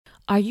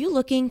Are you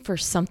looking for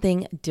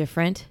something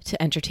different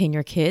to entertain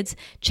your kids?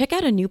 Check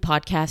out a new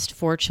podcast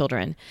for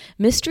children.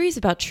 Mysteries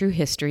About True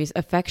Histories,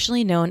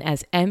 affectionately known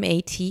as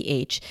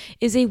MATH,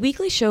 is a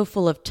weekly show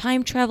full of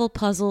time travel,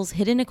 puzzles,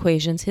 hidden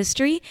equations,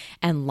 history,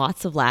 and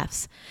lots of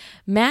laughs.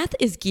 Math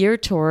is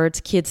geared towards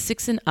kids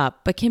 6 and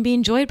up, but can be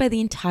enjoyed by the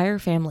entire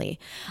family.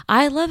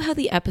 I love how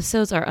the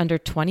episodes are under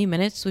 20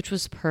 minutes, which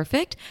was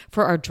perfect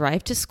for our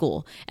drive to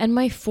school, and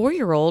my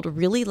 4-year-old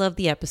really loved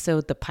the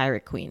episode The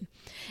Pirate Queen.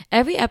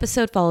 Every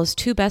episode follows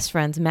two best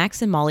friends,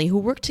 Max and Molly, who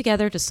work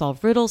together to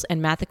solve riddles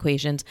and math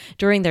equations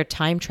during their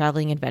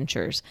time-traveling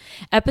adventures.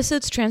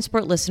 Episodes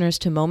transport listeners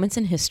to moments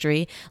in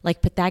history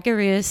like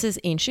Pythagoras'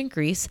 ancient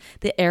Greece,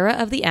 the era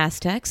of the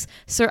Aztecs,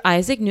 Sir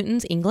Isaac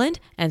Newton's England,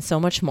 and so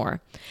much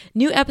more.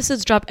 New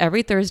episodes drop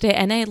every Thursday,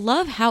 and I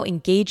love how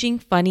engaging,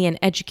 funny, and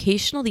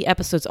educational the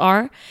episodes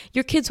are.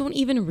 Your kids won't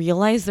even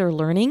realize they're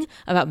learning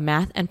about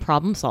math and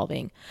problem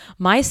solving.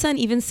 My son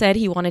even said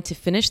he wanted to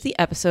finish the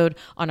episode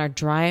on our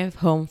drive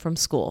home from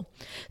school.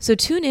 So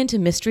tune in to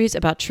Mysteries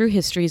About True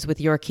Histories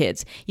with your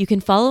kids. You can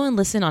follow and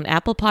listen on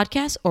Apple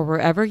Podcasts or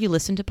wherever you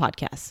listen to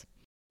podcasts.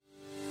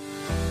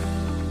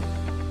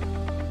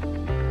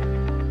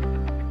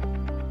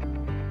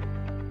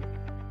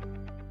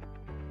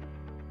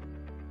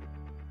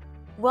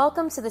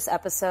 Welcome to this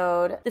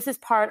episode. This is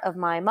part of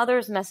my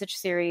Mother's Message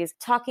series,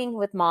 talking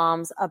with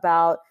moms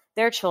about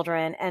their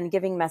children and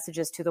giving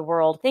messages to the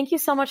world. Thank you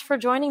so much for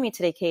joining me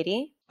today,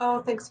 Katie.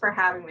 Oh, thanks for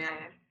having me.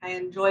 I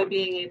enjoy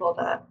being able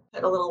to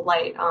put a little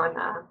light on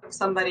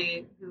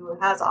somebody who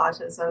has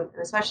autism,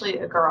 and especially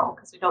a girl,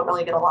 because we don't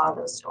really get a lot of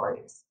those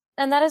stories.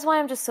 And that is why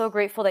I'm just so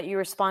grateful that you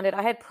responded.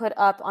 I had put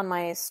up on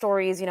my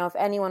stories, if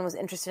anyone was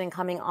interested in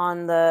coming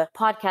on the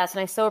podcast, and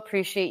I so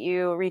appreciate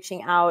you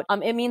reaching out.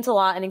 It means a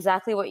lot, and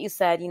exactly what you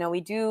said, we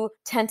do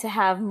tend to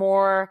have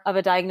more of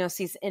a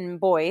diagnosis in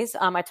boys.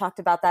 I talked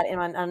about that in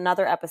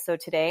another episode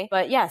today.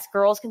 But yes,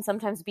 girls can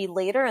sometimes be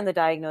later in the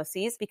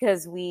diagnoses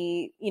because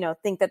we,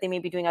 think that they may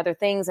be doing other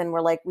things, and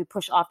we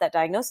push off that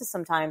diagnosis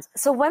sometimes.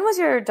 So when was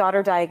your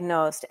daughter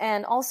diagnosed?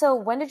 And also,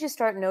 when did you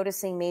start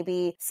noticing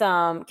maybe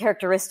some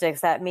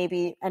characteristics that maybe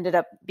ended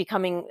up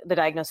becoming the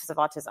diagnosis of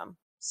autism?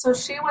 So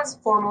she was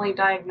formally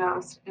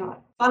diagnosed,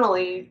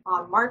 funnily,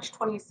 on March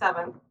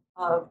 27th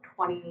of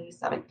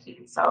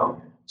 2017.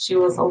 So she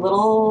was a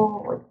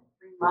little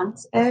 3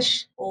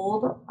 months-ish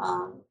old,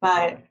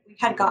 but we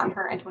had gotten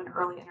her into an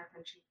early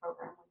intervention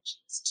program when she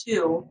was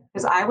 2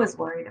 because I was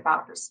worried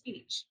about her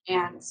speech.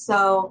 And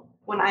so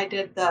when I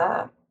did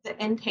the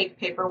intake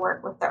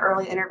paperwork with the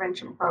early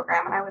intervention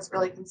program, and I was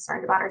really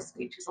concerned about her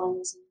speech. She's only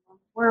using one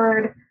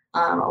word.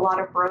 A lot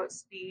of rote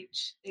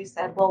speech. They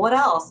said, well, what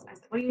else? And I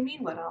said, what do you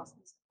mean, what else? And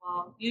they said,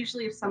 well,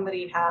 usually if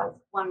somebody has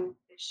one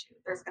issue,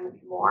 there's going to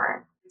be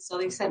more. And so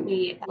they sent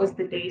me, it was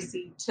the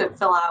DAISY, to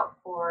fill out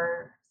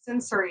for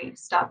sensory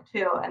stuff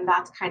too. And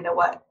that's kind of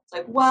what it's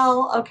like,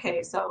 well,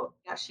 okay, so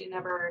yeah, she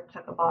never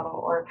took a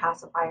bottle or a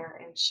pacifier,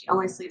 and she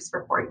only sleeps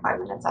for 45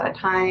 minutes at a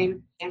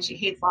time, and she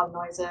hates loud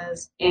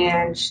noises,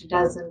 and she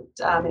doesn't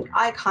make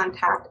eye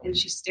contact, and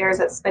she stares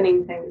at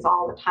spinning things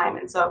all the time.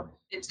 And so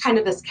it's kind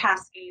of this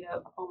cascade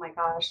of, oh my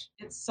gosh,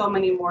 it's so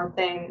many more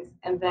things.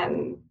 And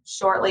then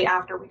shortly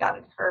after we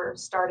got her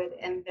started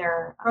in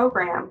their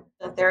program,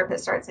 the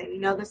therapist started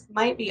saying, this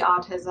might be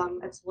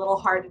autism. It's a little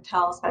hard to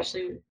tell,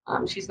 especially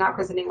she's not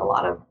presenting a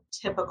lot of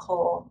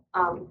typical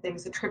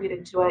things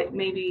attributed to it.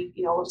 Maybe,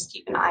 we'll just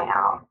keep an eye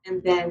out.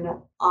 And then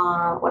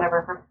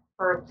whenever her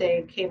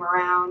birthday came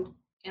around,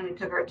 and we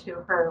took her to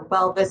her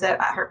well visit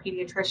at her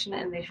pediatrician,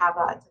 and they have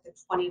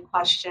it's like a 20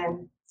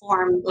 question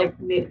form,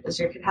 maybe does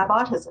your kid have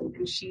autism?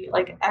 And she,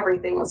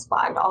 everything was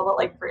flagged, all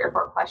but 3 or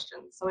 4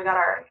 questions. So we got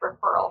our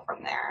referral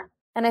from there.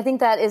 And I think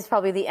that is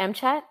probably the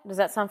MChat. Does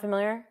that sound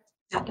familiar?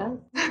 That does.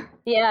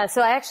 Yeah,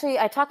 so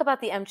I talk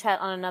about the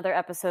MChat on another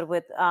episode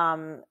with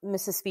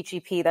Mrs. Speech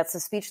EP. That's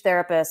a speech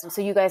therapist.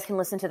 So you guys can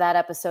listen to that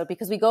episode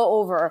because we go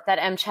over that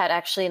MChat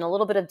actually in a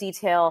little bit of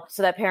detail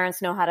so that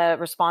parents know how to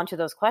respond to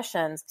those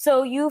questions.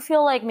 So you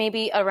feel like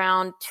maybe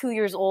around 2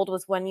 years old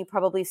was when you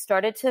probably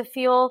started to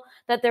feel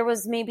that there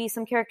was maybe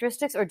some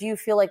characteristics, or do you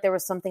feel like there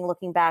was something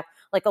looking back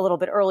a little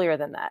bit earlier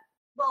than that?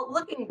 Well,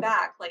 looking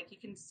back, you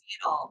can see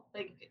it all.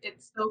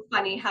 It's so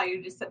funny how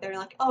you just sit there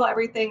and oh,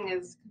 everything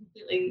is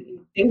completely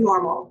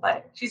normal,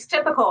 but she's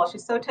typical.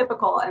 She's so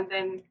typical. And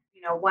then,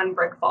 one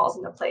brick falls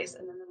into place,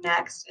 and then the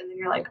next, and then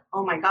you're like,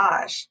 oh my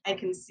gosh, I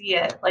can see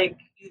it.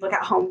 You look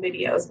at home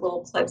videos,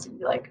 little clips, and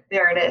you're like,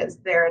 there it is,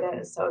 there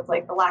it is. So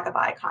it's the lack of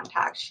eye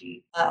contact.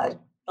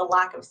 The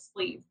lack of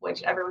sleep,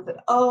 which everyone said,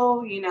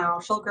 oh,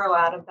 she'll grow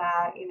out of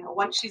that.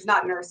 Once she's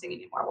not nursing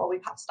anymore. Well, we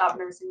stopped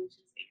nursing when she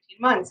was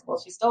 18 months. Well,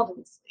 she still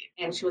didn't sleep.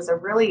 And she was a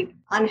really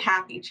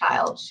unhappy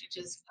child. She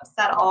just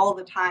upset all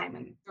the time.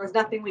 And there was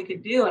nothing we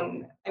could do.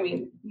 And I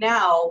mean,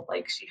 now,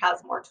 she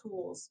has more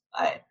tools.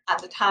 But at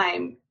the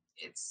time,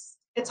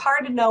 it's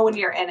hard to know when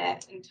you're in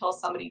it until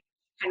somebody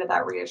kind of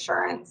that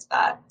reassurance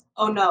that,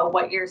 oh no,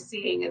 what you're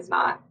seeing is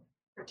not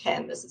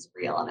pretend. This is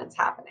real and it's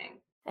happening.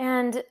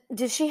 And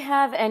did she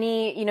have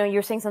any,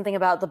 you're saying something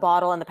about the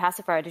bottle and the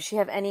pacifier. Did she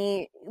have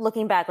any,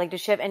 looking back, like, did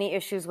she have any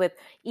issues with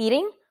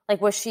eating?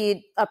 Like, was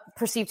she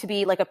perceived to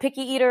be like a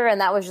picky eater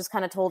and that was just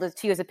kind of told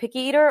to you as a picky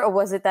eater? Or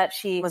was it that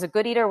she was a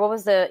good eater? What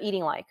was the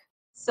eating like?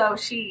 So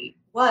she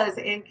was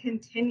and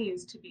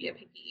continues to be a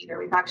picky eater.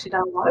 We've actually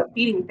done a lot of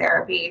feeding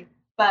therapy,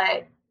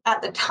 but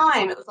at the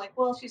time it was like,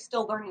 well, she's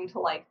still learning to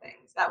like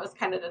things. That was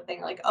kind of the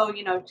thing, like, oh,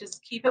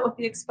 just keep it with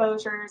the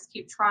exposures,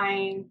 keep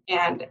trying.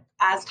 And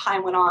as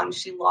time went on,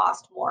 she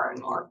lost more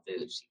and more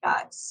food. She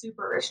got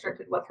super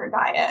restricted with her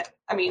diet.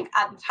 I mean,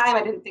 at the time,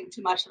 I didn't think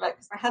too much of it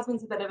because my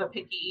husband's a bit of a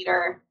picky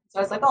eater. So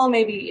I was like, oh,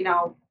 maybe,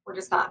 we're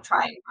just not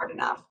trying hard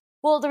enough.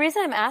 Well, the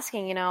reason I'm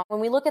asking,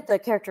 when we look at the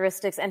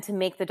characteristics and to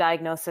make the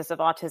diagnosis of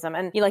autism,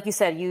 and like you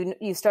said,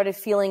 you started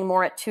feeling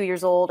more at 2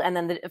 years old, and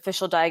then the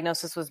official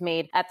diagnosis was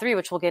made at 3,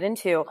 which we'll get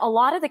into. A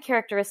lot of the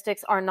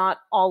characteristics are not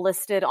all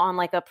listed on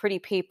like a pretty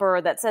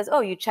paper that says, oh,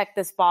 you check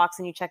this box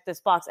and you check this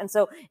box. And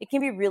so it can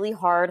be really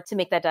hard to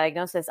make that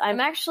diagnosis. I'm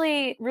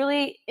actually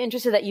really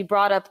interested that you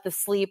brought up the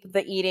sleep,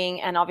 the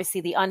eating, and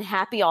obviously the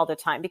unhappy all the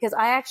time, because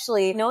I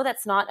actually know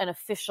that's not an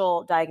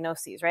official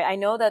diagnosis, right? I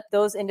know that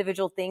those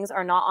individual things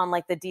are not on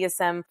like the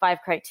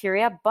DSM-5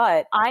 criteria,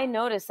 but I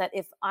notice that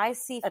if I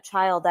see a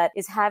child that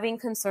is having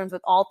concerns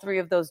with all 3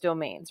 of those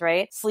domains,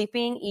 right?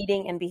 Sleeping,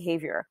 eating, and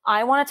behavior,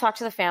 I want to talk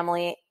to the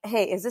family.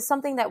 Hey, is this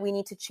something that we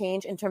need to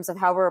change in terms of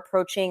how we're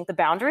approaching the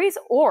boundaries?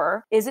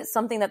 Or is it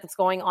something that's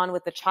going on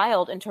with the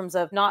child in terms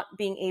of not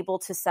being able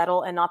to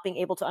settle and not being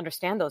able to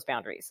understand those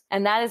boundaries?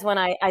 And that is when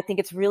I think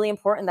it's really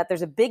important that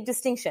there's a big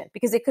distinction,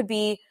 because it could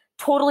be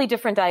totally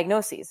different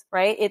diagnoses,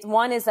 right?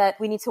 One is that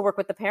we need to work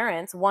with the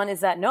parents. One is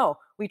that, no,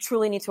 we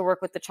truly need to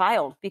work with the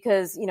child,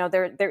 because,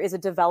 there is a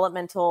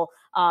developmental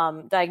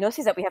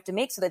diagnosis that we have to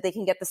make so that they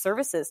can get the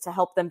services to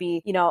help them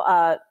be,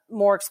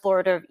 more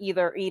explorative,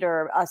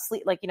 eater,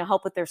 sleep,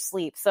 help with their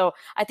sleep. So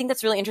I think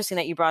that's really interesting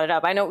that you brought it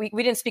up. I know we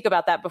didn't speak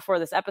about that before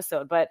this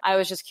episode, but I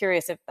was just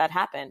curious if that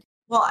happened.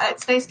 Well,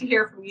 it's nice to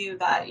hear from you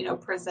that,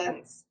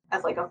 presents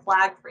as like a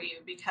flag for you,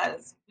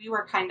 because we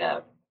were kind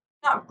of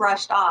not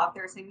brushed off. They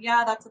were saying,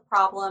 yeah, that's a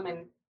problem.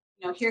 And,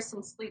 here's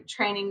some sleep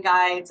training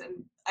guides.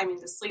 And I mean,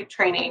 the sleep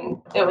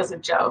training, it was a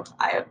joke.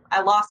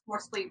 I lost more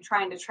sleep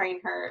trying to train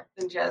her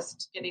than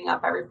just getting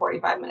up every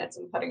 45 minutes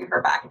and putting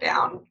her back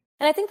down.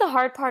 And I think the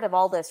hard part of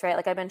all this, right,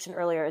 like I mentioned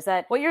earlier, is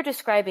that what you're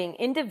describing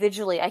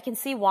individually, I can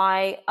see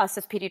why us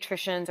as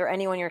pediatricians or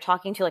anyone you're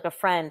talking to, like a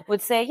friend,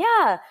 would say,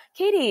 yeah,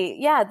 Katie,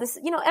 yeah, this,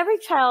 every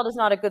child is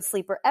not a good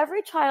sleeper.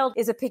 Every child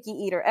is a picky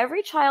eater.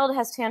 Every child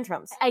has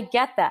tantrums. I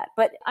get that.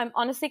 But I'm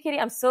honestly, Katie,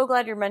 I'm so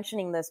glad you're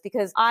mentioning this,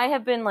 because I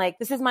have been like,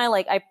 this is my,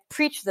 I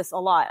preach this a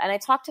lot, and I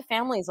talk to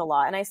families a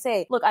lot, and I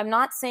say, look, I'm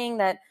not saying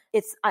that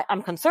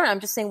I'm concerned.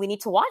 I'm just saying we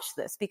need to watch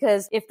this,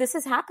 because if this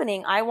is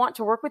happening, I want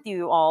to work with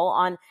you all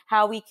on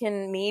how we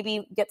can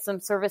maybe get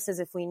some services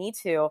if we need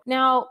to.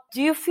 Now,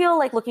 do you feel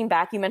like, looking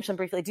back, you mentioned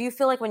briefly, do you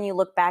feel like when you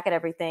look back at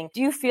everything,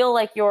 do you feel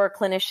like your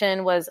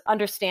clinician was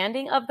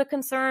understanding of the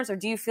concerns, or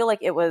do you feel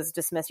like it was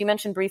dismissed? You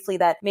mentioned briefly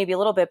that maybe a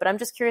little bit, but I'm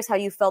just curious how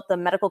you felt the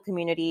medical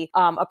community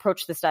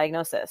approached this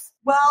diagnosis.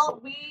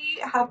 Well, we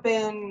have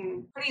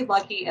been pretty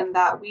lucky in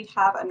that we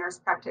have a nurse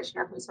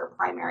practitioner who's her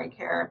primary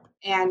care,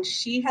 and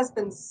she has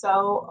been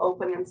so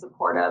open and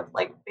supportive.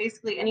 Like,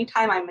 basically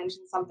anytime I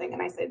mention something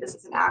and I say this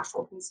is an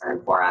actual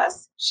concern for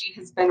us, she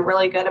has been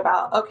really good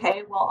about,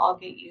 okay, well, I'll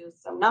get you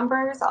some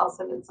numbers, I'll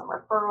send in some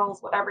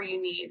referrals, whatever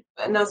you need.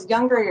 But in those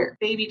younger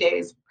baby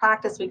days,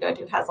 practice we go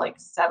to has like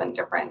 7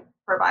 different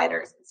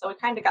providers. And so we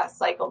kind of got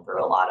cycled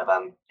through a lot of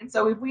them. And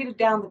so we weeded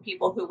down the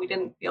people who we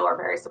didn't feel were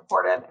very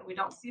supportive, and we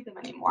don't see them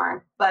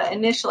anymore. But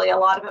initially, a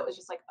lot of it was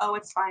just like, oh,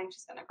 it's fine,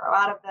 she's going to grow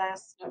out of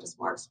this, just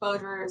more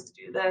exposures,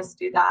 do this,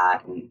 do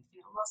that. And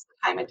most of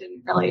the time it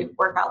didn't really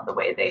work out the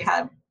way they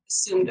had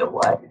assumed it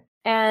would.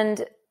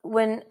 And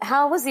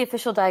how was the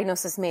official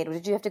diagnosis made?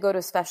 Did you have to go to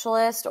a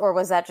specialist, or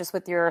was that just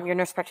with your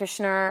nurse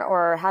practitioner,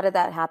 or how did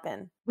that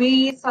happen?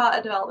 We saw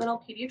a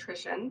developmental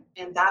pediatrician,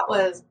 and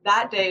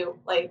that day,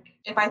 like,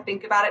 if I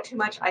think about it too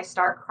much, I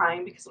start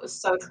crying because it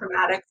was so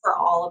traumatic for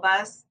all of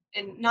us.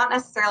 And not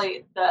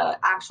necessarily the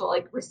actual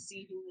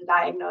receiving the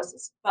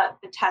diagnosis, but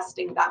the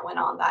testing that went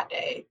on that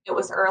day. It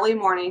was early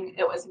morning.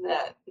 It was in the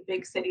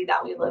big city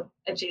that we live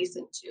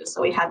adjacent to.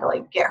 So we had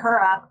to get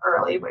her up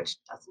early, which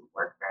doesn't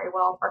work very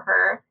well for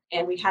her.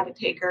 And we had to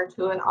take her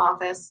to an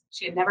office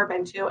she had never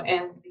been to.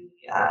 And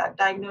the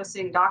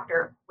diagnosing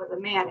doctor was a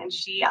man, and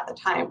she at the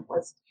time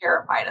was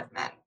terrified of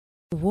men.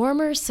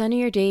 Warmer,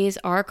 sunnier days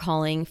are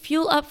calling.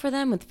 Fuel up for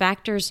them with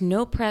Factor's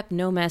no prep,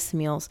 no mess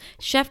meals.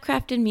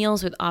 Chef-crafted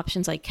meals with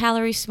options like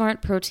Calorie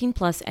Smart, Protein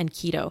Plus, and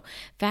Keto.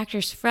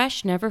 Factor's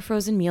fresh, never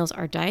frozen meals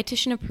are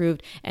dietitian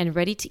approved and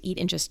ready to eat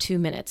in just 2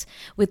 minutes.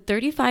 With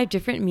 35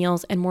 different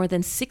meals and more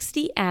than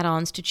 60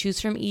 add-ons to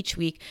choose from each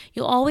week,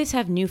 you'll always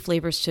have new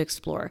flavors to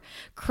explore.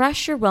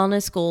 Crush your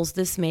wellness goals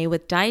this May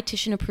with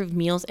dietitian approved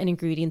meals and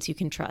ingredients you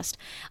can trust.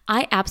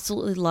 I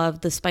absolutely love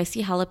the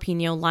spicy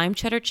jalapeno lime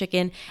cheddar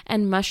chicken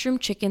and mushroom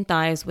chicken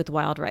thighs with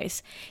wild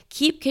rice.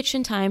 Keep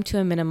kitchen time to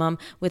a minimum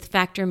with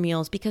Factor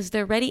meals because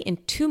they're ready in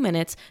 2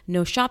 minutes,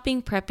 no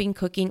shopping, prepping,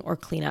 cooking, or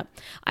cleanup.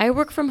 I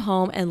work from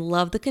home and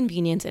love the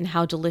convenience and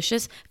how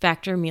delicious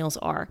Factor meals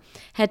are.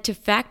 Head to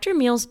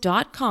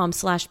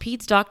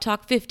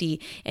factormeals.com/PedsDocTalk50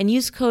 and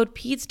use code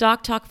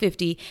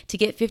PedsDocTalk50 to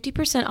get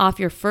 50% off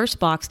your first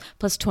box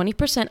plus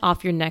 20%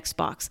 off your next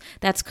box.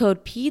 That's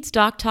code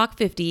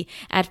PedsDocTalk50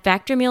 at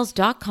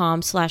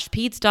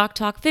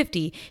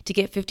factormeals.com/PedsDocTalk50 to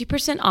get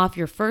 50% off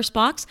your first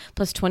box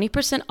plus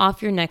 20%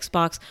 off your next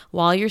box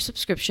while your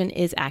subscription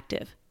is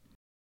active.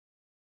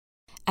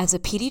 As a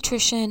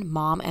pediatrician,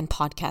 mom, and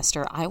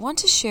podcaster, I want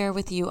to share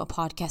with you a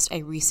podcast I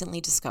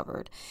recently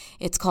discovered.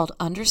 It's called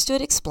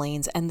Understood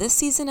Explains, and this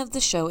season of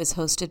the show is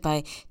hosted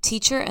by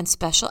teacher and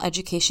special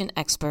education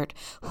expert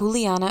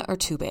Juliana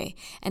Urtube,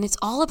 and it's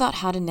all about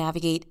how to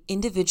navigate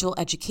individual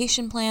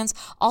education plans,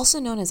 also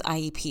known as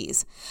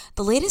IEPs.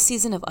 The latest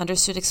season of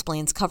Understood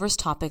Explains covers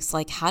topics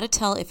like how to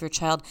tell if your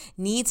child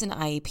needs an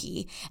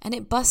IEP, and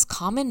it busts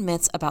common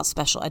myths about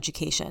special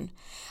education.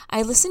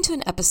 I listened to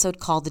an episode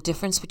called The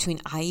Difference Between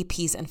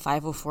IEPs and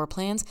 504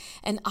 plans,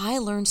 and I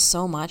learned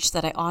so much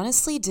that I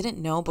honestly didn't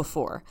know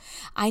before.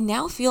 I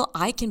now feel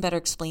I can better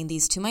explain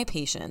these to my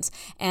patients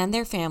and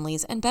their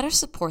families and better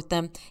support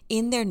them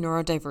in their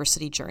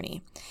neurodiversity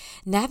journey.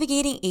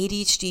 Navigating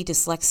ADHD,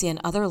 dyslexia,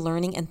 and other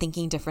learning and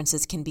thinking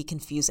differences can be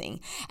confusing,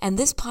 and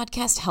this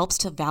podcast helps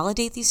to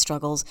validate these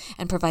struggles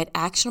and provide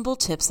actionable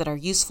tips that are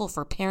useful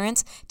for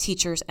parents,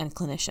 teachers, and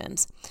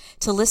clinicians.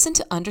 To listen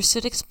to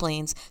Understood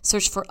Explains,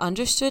 search for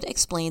Understood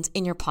Explains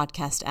in your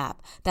podcast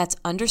app. That's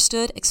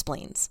Understood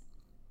Explains.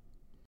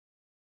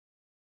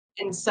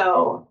 And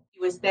so he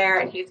was there,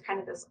 and he's kind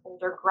of this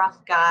older,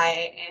 gruff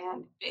guy,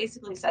 and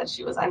basically said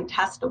she was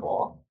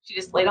untestable. She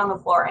just laid on the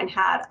floor and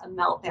had a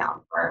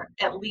meltdown for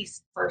at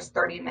least first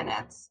 30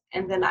 minutes.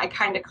 And then I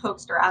kind of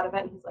coaxed her out of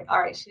it, and he's like,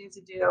 all right, she needs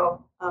to do,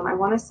 I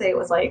want to say it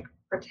was like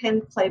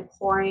pretend play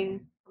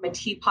pouring from a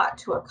teapot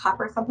to a cup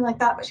or something like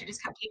that, but she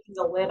just kept taking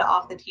the lid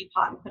off the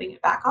teapot and putting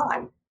it back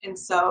on. And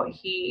so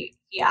he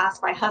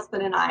asked my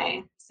husband and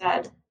I,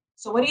 said,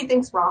 so what do you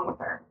think's wrong with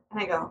her?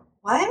 And I go,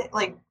 what?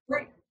 Like,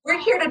 we're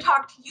here to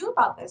talk to you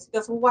about this. He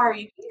goes, well, why are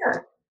you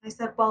here? I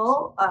said,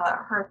 well,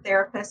 her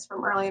therapist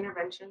from early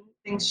intervention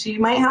thinks she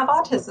might have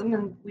autism.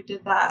 And we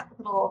did that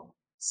little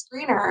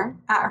screener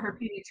at her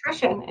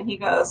pediatrician. And he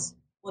goes,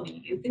 well, do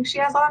you think she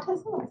has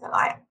autism?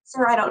 I said,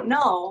 sir, I don't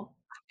know.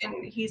 And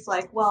he's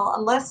like, well,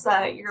 unless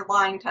you're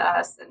lying to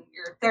us and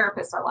your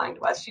therapists are lying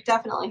to us, she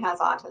definitely has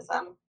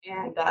autism.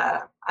 And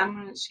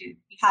he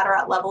had her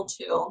at level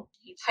 2.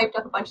 He typed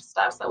up a bunch of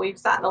stuff. So we've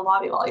sat in the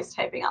lobby while he's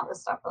typing out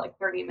this stuff for like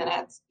 30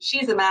 minutes.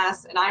 She's a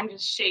mess, and I'm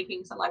just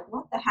shaking. So I'm like,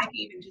 what the heck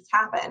even just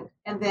happened?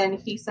 And then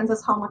he sends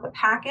us home with a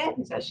packet.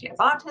 He says she has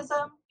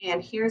autism,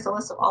 and here's a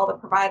list of all the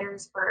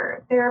providers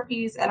for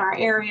therapies in our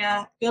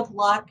area. Good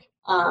luck.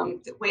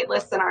 The wait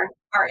lists in our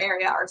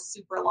area are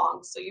super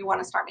long, so you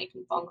want to start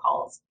making phone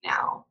calls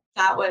now.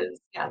 That was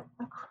a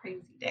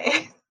crazy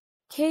day.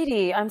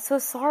 Katie, I'm so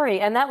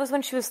sorry. And that was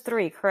when she was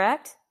 3,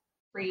 correct?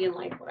 3 and 2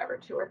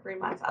 or 3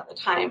 months at the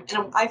time.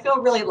 And I feel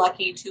really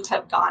lucky to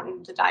have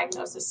gotten the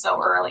diagnosis so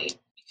early,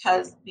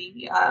 because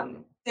the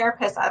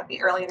therapist at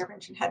the early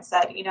intervention had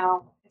said,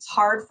 it's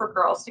hard for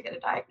girls to get a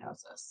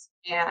diagnosis,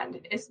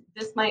 and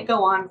this might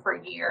go on for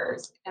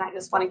years. And I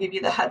just want to give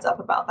you the heads up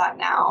about that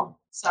now.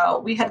 So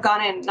we had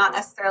gone in not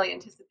necessarily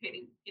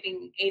anticipating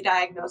getting a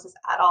diagnosis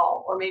at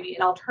all, or maybe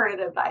an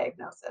alternative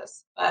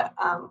diagnosis. But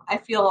I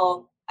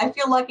feel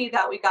lucky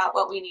that we got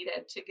what we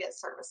needed to get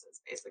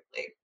services,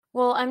 basically.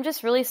 Well, I'm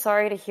just really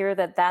sorry to hear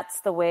that that's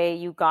the way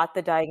you got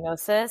the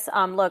diagnosis.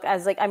 Look,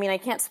 I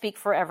can't speak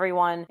for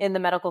everyone in the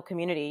medical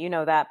community, you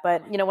know that,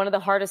 but one of the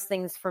hardest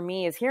things for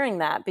me is hearing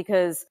that,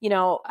 because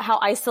how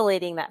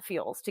isolating that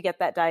feels to get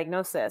that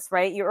diagnosis,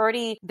 right? You're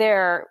already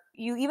there.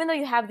 Even though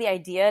you have the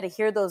idea, to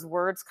hear those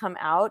words come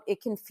out,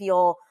 it can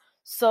feel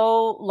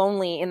so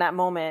lonely in that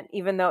moment,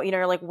 even though,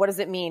 you're like, what does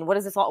it mean? What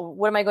is this all?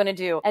 What am I going to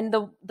do? And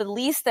the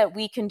least that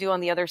we can do on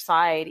the other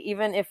side,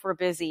 even if we're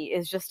busy,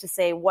 is just to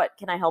say, what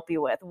can I help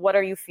you with? What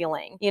are you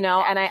feeling? And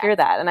I hear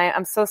that. And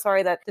I'm so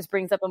sorry that this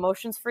brings up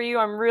emotions for you.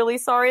 I'm really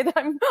sorry that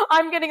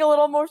I'm getting a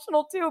little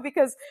emotional too,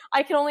 because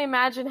I can only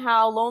imagine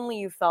how lonely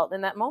you felt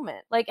in that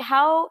moment. Like,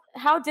 how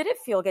did it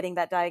feel getting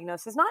that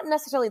diagnosis? Not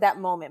necessarily that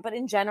moment, but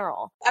in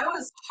general. I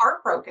was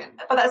heartbroken,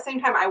 but at the same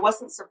time, I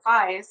wasn't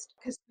surprised,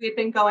 because we'd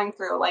been going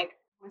through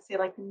I want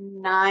to say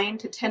 9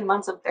 to 10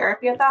 months of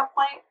therapy at that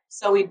point.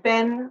 So we'd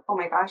been, oh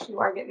my gosh, you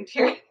are getting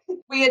teary.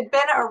 We had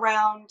been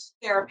around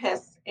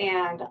therapists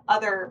and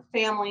other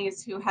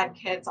families who had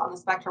kids on the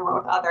spectrum or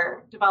with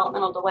other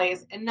developmental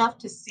delays enough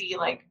to see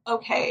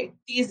okay,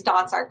 these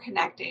dots are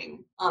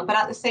connecting. But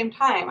at the same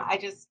time,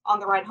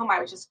 on the ride home,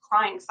 I was just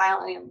crying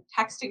silently and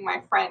texting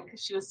my friend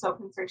because she was so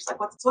concerned. She's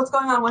like, what's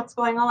going on? What's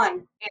going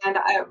on? And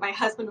my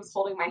husband was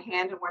holding my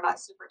hand, and we're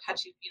not super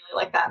touchy-feely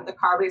like that in the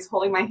car, but he's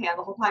holding my hand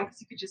the whole time because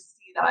he could just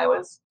see that I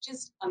was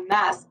just a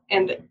mess.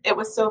 And it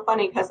was so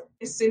funny because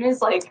as soon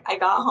as I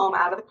got home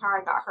out of the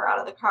car, I got her out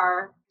of the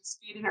car, was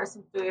feeding her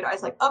some food. I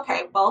was like,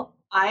 okay, well,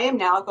 I am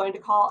now going to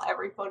call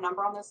every phone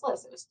number on this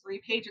list. It was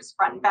 3 pages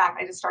front and back.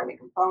 I just started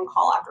making phone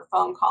call after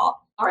phone call.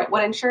 All right,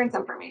 what insurance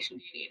information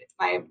do you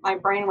need? My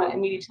brain went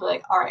immediately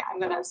like, all right, I'm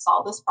going to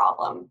solve this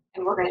problem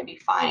and we're going to be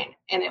fine.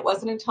 And it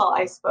wasn't until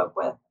I spoke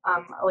with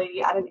a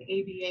lady at an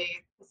ABA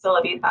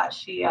facility that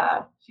she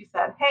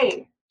said,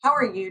 hey, how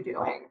are you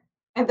doing?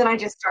 And then I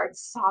just started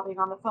sobbing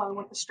on the phone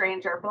with a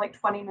stranger for like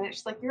 20 minutes.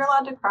 She's like, you're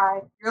allowed to cry.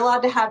 You're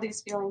allowed to have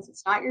these feelings.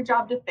 It's not your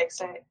job to fix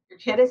it. Your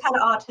kid has had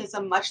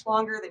autism much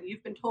longer than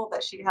you've been told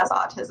that she has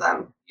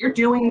autism. You're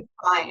doing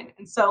fine.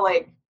 And so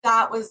like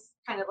that was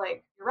kind of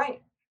like, you're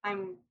right. I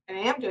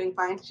am doing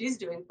fine. She's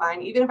doing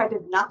fine. Even if I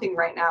did nothing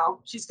right now,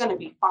 she's going to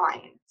be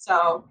fine.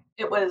 So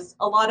it was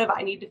a lot of,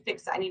 I need to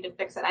fix it. I need to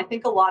fix it. And I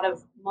think a lot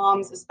of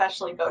moms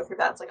especially go through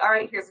that. It's like, all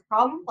right, here's the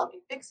problem. Let me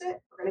fix it.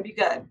 We're going to be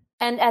good.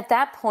 And at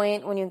that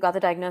point, when you got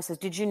the diagnosis,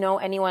 did you know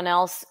anyone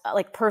else,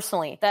 like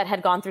personally, that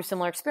had gone through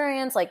similar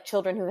experience, like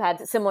children who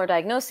had similar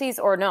diagnoses,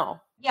 or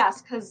no?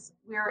 Yes, because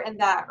we were in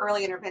that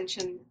early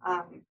intervention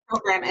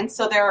program. And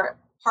so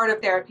part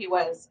of therapy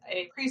was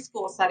a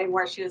preschool setting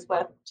where she was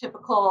with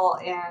typical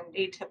and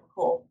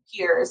atypical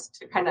peers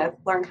to kind of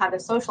learn how to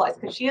socialize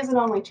because she is an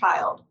only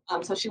child.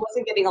 So she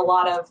wasn't getting a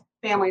lot of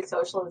family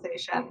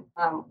socialization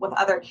with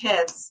other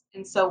kids.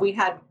 And so we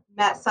had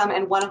met some,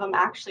 and one of them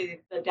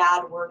actually, the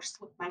dad works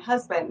with my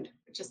husband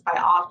just by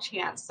off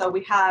chance. So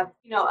we have,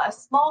 a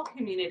small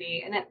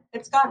community, and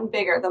it's gotten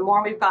bigger. The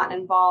more we've gotten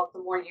involved, the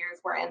more years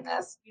we're in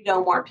this,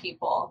 more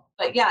people.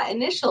 But yeah,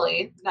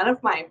 initially, none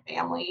of my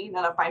family,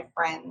 none of my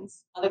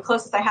friends. The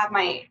closest I have,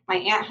 my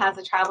aunt has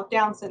a child with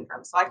Down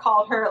syndrome. So I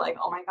called her like,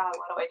 oh my God,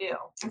 what do I do?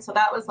 And so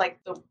that was like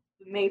the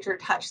major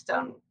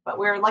touchstone. But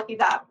we're lucky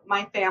that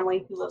my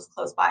family who lives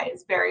close by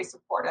is very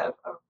supportive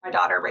of my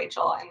daughter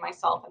Rachel and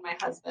myself and my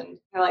husband.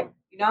 They're like,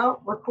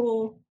 we're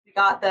cool. We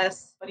got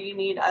this. What do you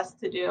need us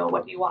to do?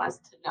 What do you want us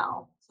to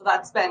know? So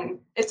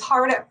it's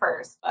hard at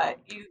first, but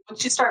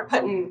once you start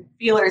putting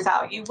feelers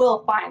out, you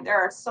will find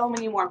there are so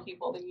many more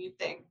people than you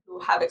think who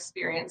have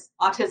experienced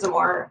autism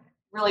or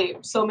really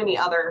so many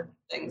other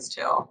things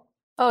too.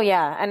 Oh,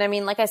 yeah. And I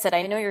mean, like I said,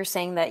 I know you're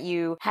saying that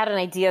you had an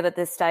idea that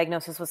this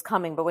diagnosis was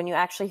coming, but when you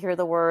actually hear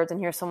the words and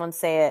hear someone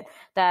say it,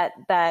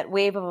 that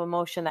wave of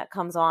emotion that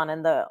comes on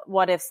and the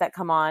what ifs that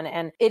come on,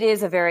 and it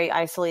is a very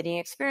isolating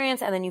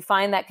experience. And then you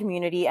find that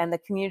community, and the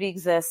community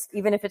exists,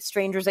 even if it's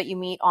strangers that you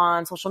meet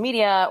on social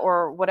media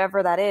or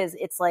whatever that is.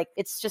 It's like,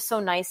 it's just so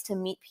nice to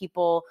meet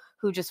people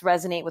who just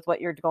resonate with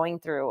what you're going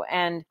through.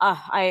 And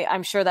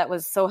I'm sure that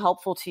was so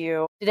helpful to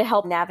you. Did it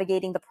help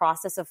navigating the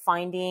process of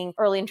finding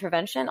early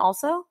intervention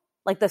also?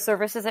 Like the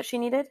services that she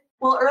needed?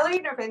 Well, early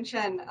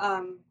intervention,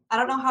 I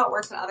don't know how it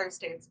works in other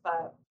states,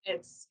 but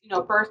it's,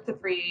 birth to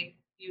 3,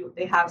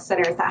 they have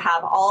centers that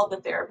have all of the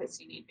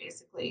therapists you need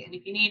basically. And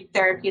if you need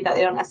therapy that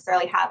they don't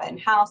necessarily have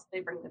in-house,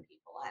 they bring the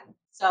people in.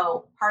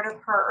 So part of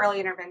her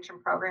early intervention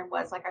program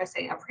was, like I was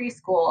saying, a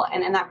preschool.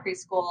 And in that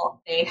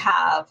preschool, they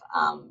have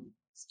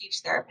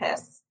speech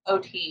therapists,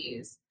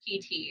 OTs,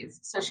 PTs.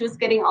 So she was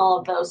getting all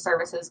of those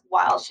services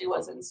while she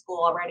was in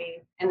school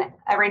already. And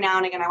every now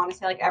and again, I want to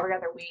say like every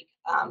other week,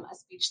 a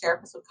speech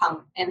therapist would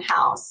come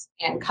in-house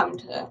and come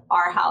to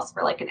our house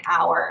for like an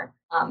hour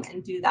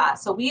and do that.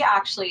 So we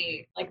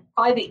actually, like,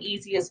 probably the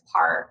easiest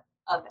part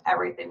of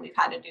everything we've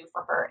had to do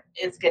for her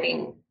is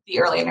getting the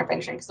early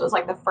intervention, because it was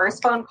like the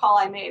first phone call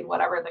I made,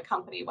 whatever the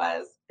company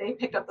was, they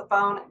picked up the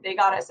phone, they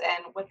got us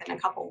in within a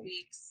couple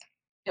weeks.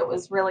 That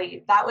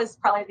was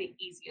probably the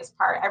easiest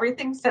part.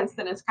 Everything since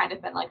then has kind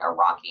of been like a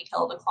rocky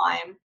hill to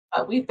climb,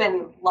 but we've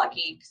been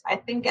lucky. I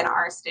think in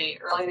our state,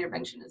 early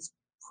intervention is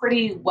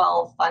pretty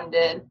well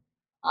funded.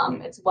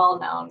 It's well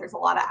known. There's a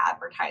lot of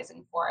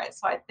advertising for it.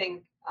 So I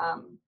think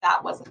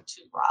that wasn't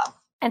too rough.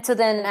 And so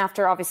then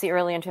after obviously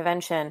early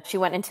intervention, she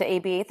went into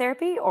ABA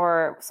therapy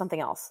or something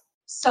else?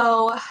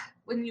 So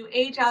when you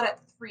age out at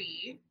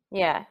 3,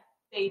 yeah,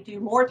 they do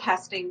more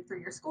testing through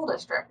your school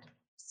district.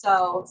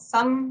 So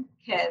some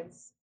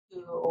kids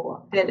who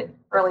did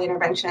early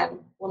intervention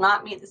will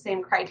not meet the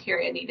same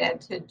criteria needed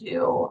to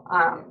do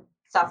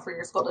stuff for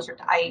your school district,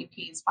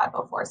 IEPs,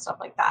 504, stuff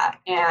like that.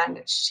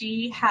 And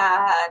she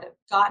had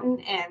gotten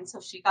in,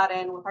 so she got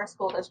in with our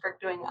school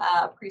district doing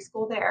a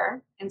preschool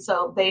there. And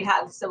so they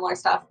had similar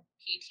stuff,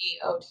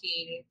 PT,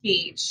 OT,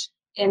 speech,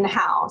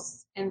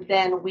 in-house. And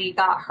then we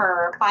got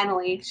her,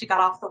 finally, she got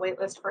off the wait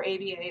list for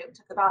ABA. It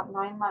took about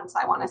 9 months,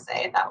 I want to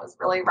say. That was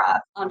really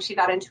rough. She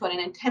got into an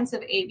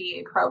intensive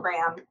ABA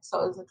program.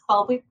 So it was a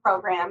 12-week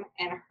program,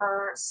 and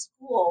her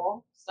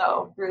school,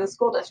 so through the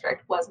school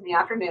district, was in the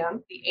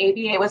afternoon.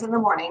 The ABA was in the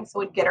morning, so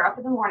we'd get her up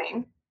in the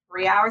morning,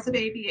 3 hours of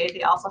ABA.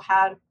 They also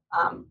had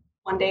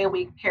 1 day a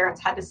week,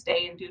 parents had to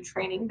stay and do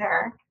training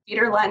there, feed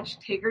her lunch,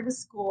 take her to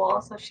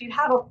school. So she'd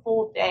have a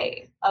full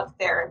day of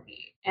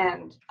therapy.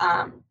 And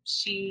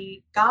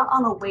she got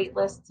on a wait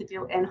list to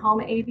do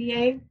in-home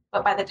ABA,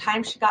 but by the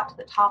time she got to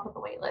the top of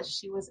the wait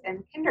list, she was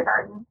in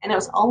kindergarten, and it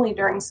was only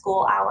during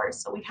school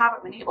hours. So we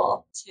haven't been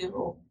able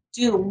to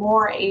do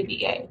more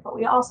ABA, but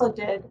we also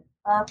did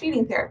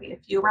feeding therapy, a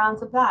few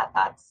rounds of that.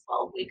 That's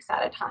 12 weeks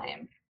at a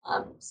time.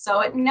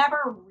 So it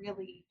never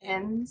really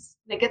ends.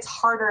 And it gets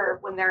harder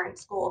when they're in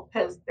school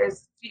because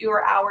there's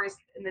fewer hours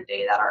in the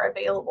day that are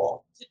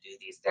available to do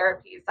these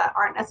therapies that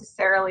aren't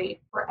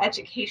necessarily for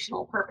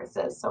educational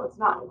purposes. So it's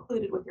not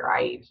included with your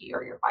IEP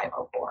or your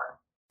 504.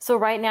 So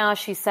right now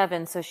she's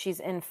 7, so she's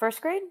in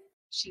first grade?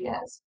 She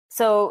is.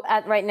 So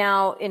at right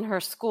now in her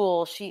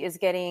school, she is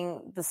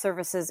getting the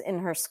services in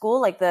her school,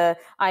 like the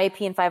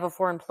IEP and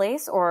 504 in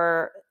place,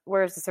 or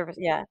where's the service?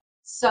 Yeah.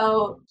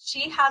 So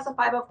she has a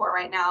 504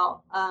 right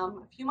now. A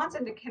few months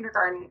into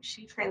kindergarten,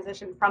 she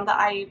transitioned from the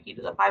IEP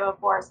to the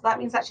 504. So that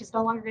means that she's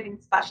no longer getting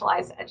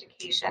specialized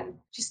education.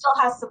 She still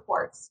has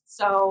supports.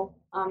 So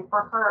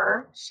for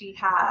her, she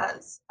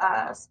has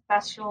the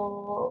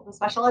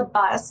special ed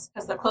bus,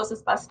 because the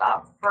closest bus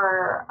stop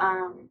for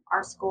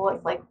our school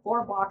is like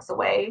 4 blocks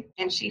away.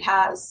 And she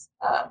has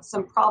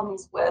some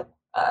problems with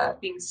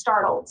being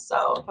startled.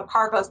 So if a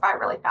car goes by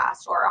really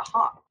fast or a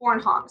horn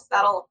honks,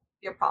 that'll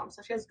be a problem.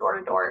 So she has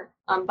door-to-door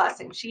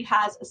busing. She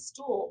has a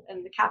stool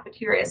in the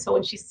cafeteria. So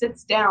when she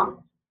sits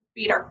down,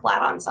 feet are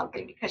flat on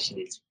something because she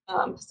needs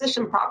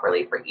position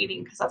properly for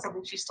eating, because that's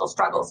something she still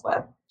struggles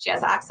with. She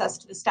has access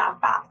to the staff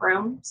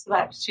bathroom so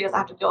that she doesn't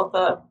have to deal with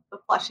the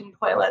flushing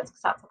toilets,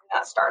 because that's something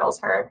that startles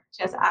her.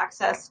 She has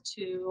access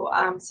to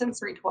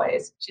sensory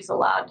toys. She's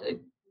allowed to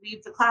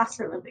leave the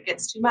classroom if it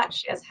gets too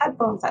much. She has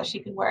headphones that she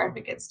can wear if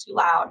it gets too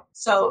loud.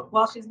 So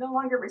while she's no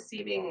longer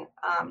receiving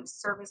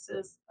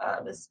services,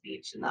 the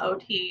speech and the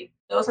OT,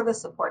 those are the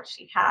supports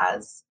she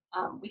has.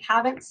 We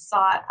haven't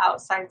sought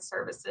outside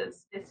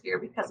services this year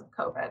because of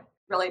COVID,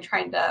 really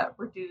trying to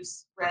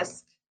reduce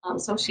risk.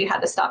 So she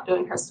had to stop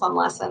doing her swim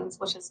lessons,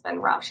 which has been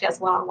rough. She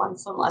has one-on-one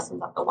swim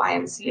lessons at the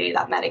YMCA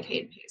that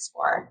Medicaid pays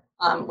for.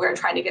 We're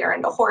trying to get her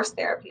into horse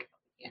therapy.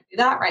 Can't do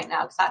that right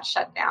now because that's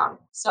shut down.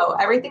 So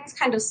everything's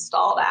kind of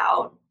stalled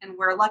out, and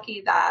we're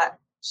lucky that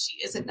she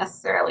isn't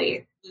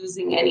necessarily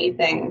losing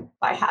anything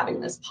by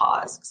having this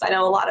pause, because I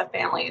know a lot of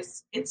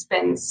families, it's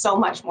been so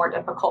much more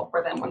difficult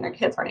for them when their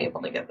kids aren't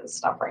able to get this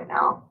stuff right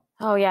now.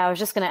 Oh yeah, I was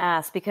just going to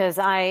ask, because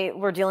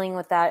we're dealing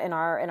with that in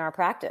our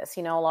practice.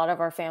 You know, a lot of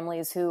our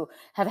families who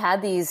have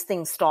had these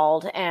things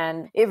stalled,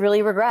 and it really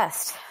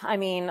regressed. I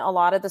mean, a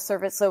lot of the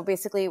service. So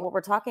basically what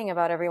we're talking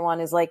about,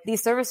 everyone, is like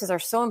these services are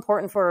so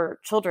important for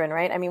children,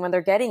 right? I mean, when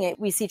they're getting it,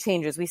 we see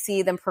changes, we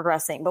see them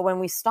progressing. But when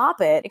we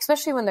stop it,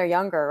 especially when they're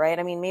younger, right?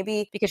 I mean,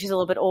 maybe because she's a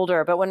little bit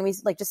older, but when we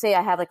like, just say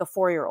I have like a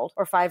 4-year-old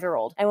or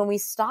 5-year-old, and when we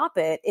stop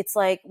it, it's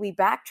like we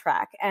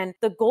backtrack. And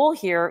the goal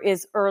here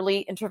is early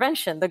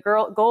intervention. The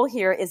goal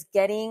here is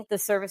getting the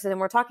services.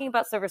 And we're talking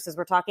about services.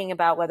 We're talking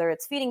about whether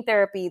it's feeding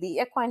therapy, the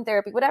equine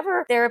therapy,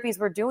 whatever therapies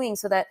we're doing,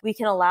 so that we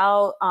can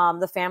allow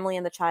the family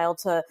and the child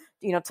to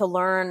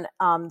learn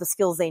the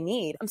skills they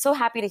need. I'm so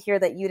happy to hear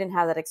that you didn't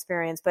have that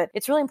experience, but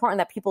it's really important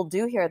that people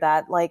do hear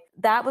that. Like,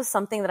 that was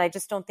something that I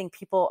just don't think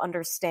people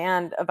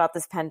understand about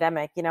this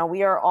pandemic. You know,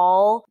 we are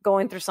all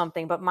going through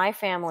something, but my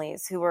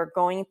families who are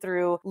going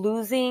through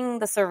losing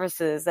the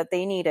services that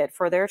they needed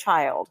for their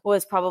child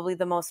was probably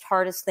the most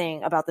hardest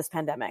thing about this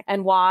pandemic.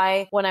 And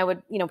why, when I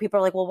would, people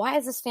are like, well, why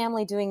is this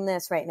family doing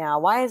this right now?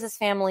 Why is this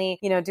family,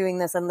 doing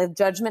this? And the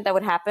judgment that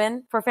would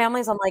happen for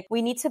families, I'm like,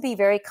 we need to be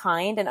very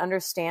kind and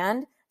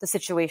understand the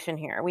situation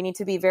here. We need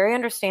to be very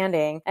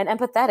understanding and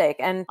empathetic.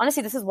 And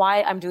honestly, this is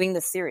why I'm doing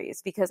this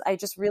series, because I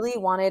just really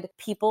wanted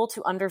people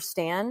to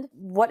understand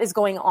what is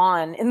going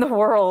on in the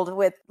world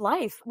with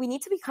life. We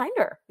need to be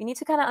kinder. We need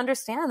to kind of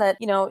understand that,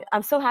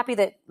 I'm so happy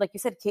that, like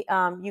you said,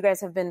 you guys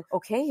have been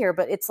okay here,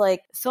 but it's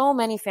like so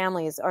many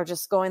families are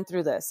just going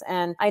through this.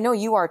 And I know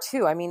you are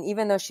too. I mean,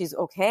 even though she's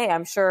okay,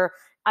 I'm sure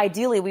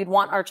ideally we'd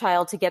want our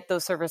child to get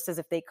those services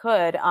if they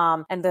could.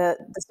 And the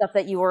stuff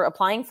that you were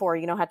applying for,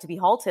 had to be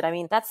halted. I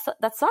mean, that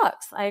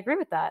sucks. I agree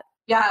with that.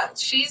 Yeah,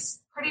 she's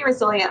pretty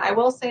resilient. I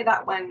will say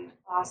that when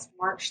last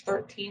March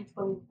 13th,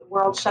 when the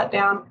world shut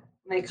down,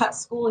 when they cut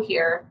school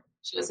here,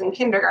 she was in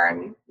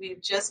kindergarten. We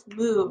had just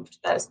moved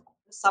the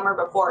summer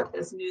before to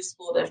this new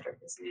school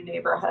district, this new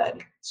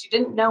neighborhood. She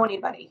didn't know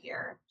anybody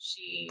here.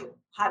 She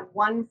had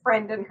one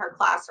friend in her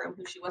classroom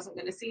who she wasn't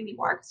going to see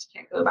anymore because she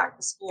can't go back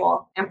to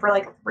school. And for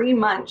like 3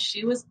 months,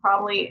 she was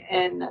probably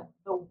in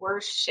the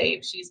worst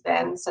shape she's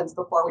been since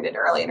before we did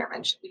early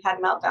intervention. We had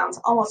meltdowns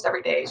almost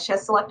every day. She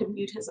has selective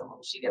mutism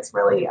when she gets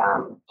really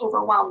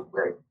overwhelmed.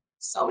 We're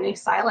so many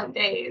silent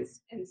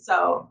days. And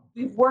so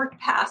we've worked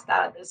past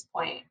that at this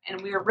point. And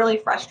we were really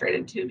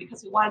frustrated too,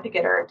 because we wanted to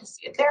get her to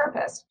see a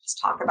therapist,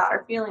 just talk about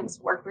her feelings,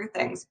 work through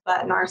things.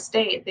 But in our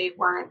state, they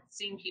weren't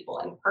seeing people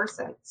in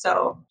person.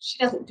 So she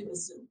doesn't do a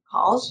Zoom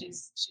call. She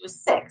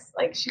was 6.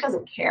 Like, she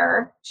doesn't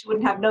care. She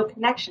wouldn't have no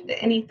connection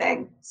to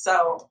anything.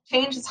 So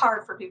change is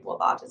hard for people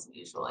with autism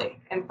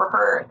usually. And for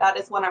her, that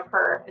is one of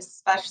her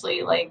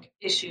especially like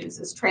issues,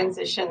 is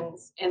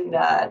transitions and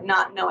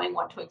not knowing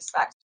what to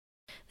expect.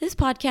 This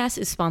podcast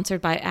is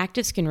sponsored by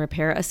Active Skin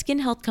Repair, a skin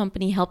health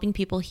company helping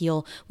people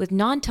heal with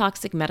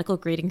non-toxic medical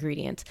grade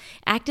ingredients.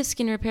 Active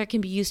Skin Repair can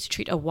be used to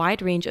treat a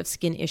wide range of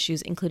skin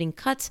issues, including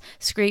cuts,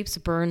 scrapes,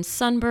 burns,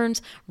 sunburns,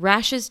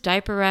 rashes,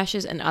 diaper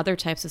rashes, and other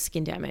types of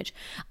skin damage.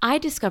 I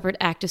discovered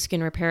Active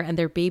Skin Repair and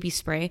their baby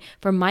spray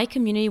for my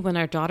community when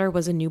our daughter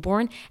was a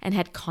newborn and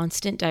had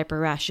constant diaper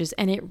rashes,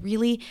 and it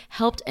really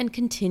helped and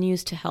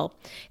continues to help.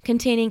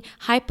 Containing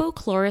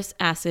hypochlorous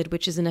acid,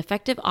 which is an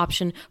effective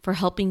option for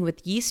helping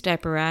with yeast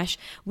diaper rash,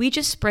 we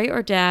just spray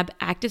or dab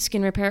Active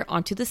Skin Repair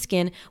onto the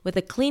skin with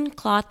a clean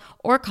cloth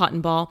or cotton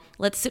ball,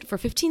 let sit for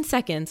 15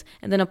 seconds,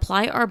 and then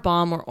apply our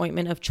balm or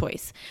ointment of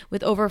choice.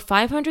 With over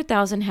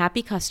 500,000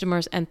 happy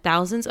customers and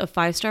thousands of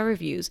 5-star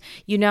reviews,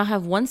 you now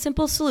have one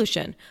simple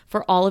solution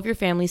for all of your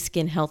family's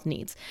skin health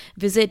needs.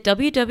 Visit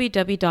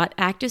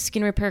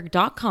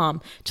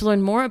www.activeskinrepair.com to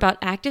learn more about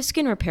Active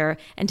Skin Repair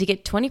and to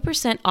get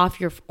 20%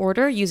 off your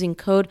order using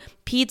code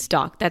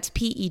PEDSDOC. That's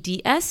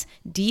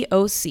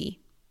PEDSDOC.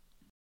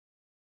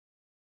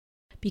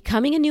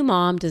 Becoming a new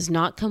mom does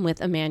not come with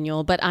a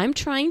manual, but I'm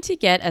trying to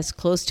get as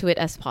close to it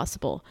as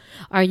possible.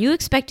 Are you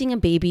expecting a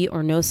baby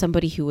or know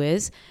somebody who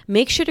is?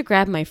 Make sure to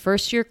grab my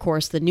first-year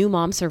course, The New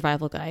Mom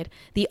Survival Guide.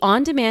 The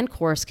on-demand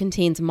course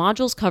contains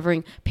modules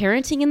covering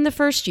parenting in the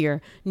first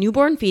year,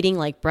 newborn feeding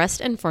like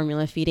breast and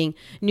formula feeding,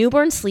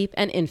 newborn sleep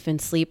and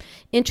infant sleep,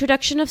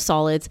 introduction of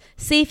solids,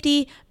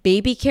 safety,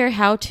 baby care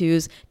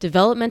how-tos,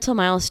 developmental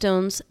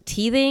milestones,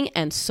 teething,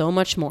 and so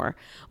much more.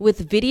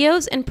 With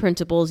videos and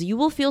printables, you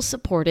will feel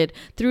supported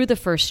through the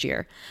first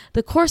year.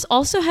 The course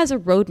also has a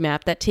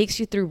roadmap that takes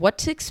you through what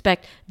to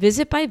expect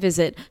visit by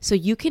visit so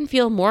you can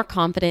feel more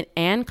confident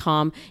and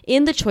calm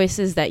in the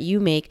choices that you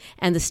make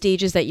and the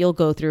stages that you'll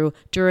go through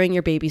during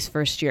your baby's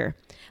first year.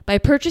 By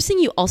purchasing,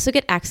 you also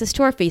get access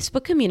to our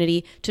Facebook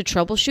community to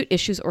troubleshoot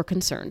issues or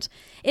concerns.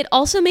 It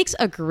also makes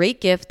a great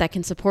gift that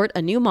can support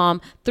a new mom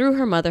through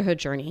her motherhood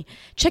journey.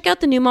 Check out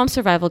the New Mom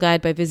Survival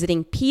Guide by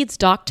visiting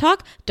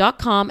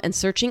PedsDocTalk.com and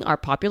searching our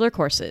popular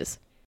courses.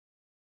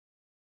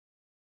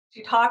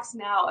 She talks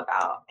now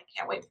about, I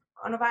can't wait for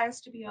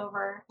coronavirus to be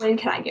over. When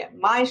can I get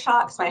my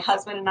shots? My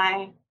husband and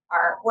I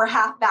we're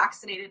half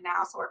vaccinated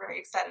now, so we're very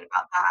excited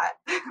about that.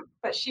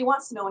 But she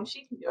wants to know when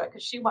she can do it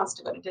because she wants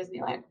to go to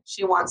Disneyland.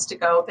 She wants to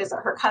go visit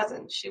her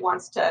cousins. She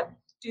wants to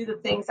do the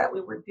things that we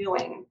were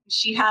doing.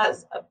 She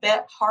has a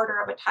bit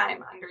harder of a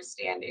time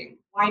understanding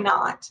why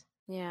not.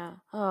 Yeah.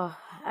 Oh,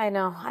 I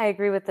know. I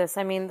agree with this.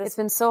 I mean, it's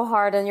been so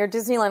hard. And your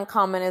Disneyland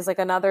comment is like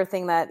another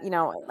thing that,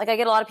 like I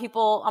get a lot of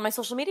people on my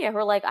social media who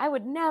are like, I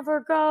would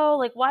never go.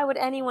 Like, why would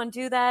anyone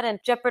do that and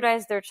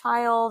jeopardize their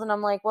child? And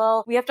I'm like,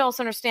 well, we have to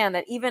also understand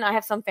that even I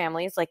have some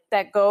families like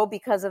that go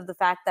because of the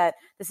fact that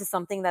this is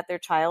something that their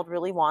child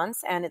really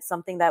wants. And it's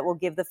something that will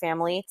give the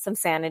family some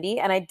sanity.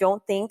 And I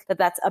don't think that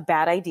that's a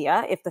bad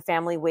idea if the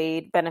family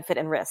weighed benefit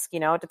and risk,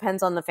 it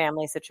depends on the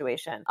family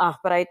situation.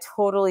 But I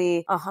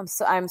totally,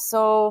 I'm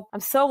so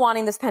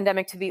wanting this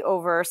pandemic to be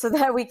over so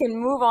that we can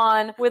move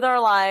on with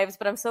our lives.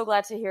 But I'm so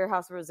glad to hear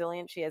how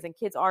resilient she is. And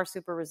kids are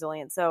super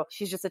resilient. So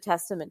she's just a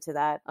testament to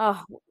that.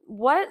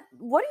 What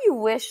do you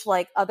wish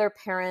like other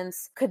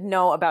parents could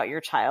know about your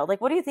child?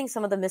 Like, what do you think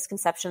some of the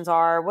misconceptions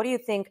are? What do you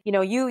think,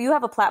 you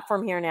have a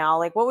platform here now.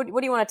 Like, what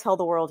do you want to tell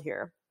the world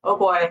here? Oh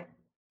boy.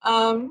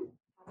 I'd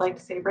like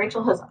to say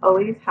Rachel has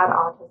always had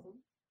autism.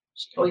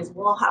 She always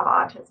will have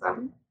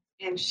autism.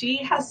 And she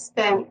has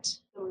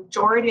spent the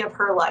majority of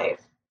her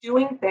life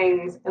doing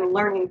things and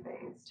learning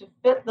things to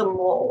fit the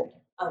mold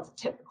of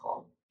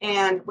typical.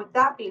 And with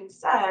that being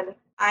said,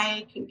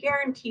 I can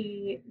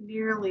guarantee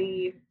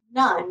nearly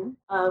none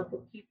of the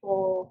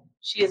people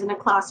she is in a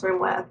classroom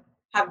with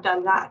have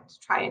done that to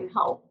try and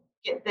help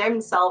get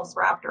themselves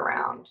wrapped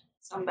around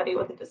somebody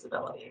with a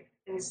disability.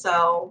 And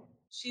so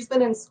she's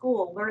been in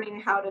school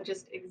learning how to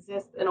just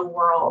exist in a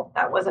world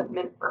that wasn't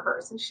meant for her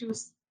since she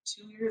was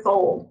 2 years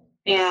old.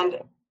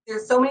 And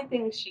there's so many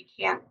things she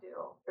can't do.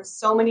 There's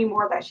so many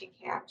more that she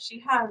can't. She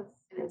has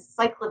an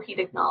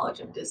encyclopedic knowledge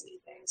of Disney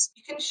things.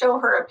 You can show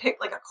her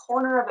like a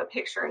corner of a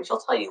picture and she'll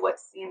tell you what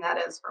scene that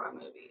is from a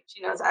movie.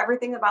 She knows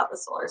everything about the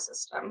solar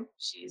system.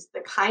 She's the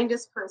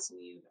kindest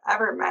person you've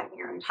ever met in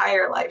your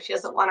entire life. She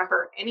doesn't want to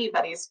hurt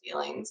anybody's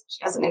feelings.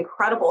 She has an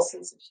incredible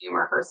sense of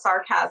humor. Her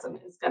sarcasm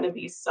is going to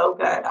be so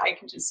good. I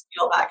can just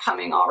feel that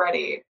coming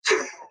already.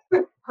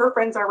 Her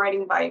friends are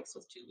riding bikes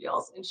with 2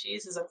 wheels and she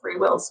uses a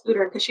 3-wheeled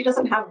scooter because she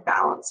doesn't have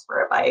balance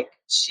for a bike.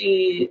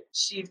 She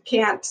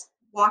can't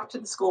walk to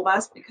the school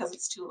bus because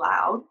it's too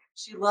loud.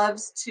 She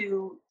loves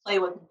to play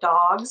with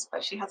dogs,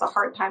 but she has a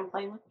hard time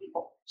playing with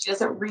people. She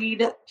doesn't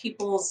read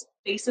people's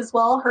faces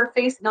well. Her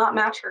face not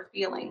match her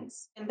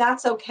feelings. And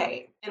that's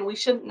okay. And we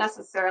shouldn't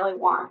necessarily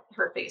want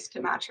her face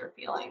to match her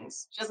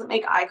feelings. She doesn't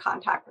make eye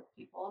contact with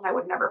people, and I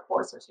would never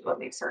force her to. It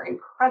makes her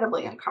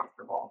incredibly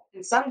uncomfortable.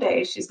 And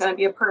someday she's going to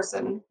be a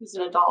person who's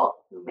an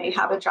adult who may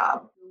have a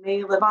job, who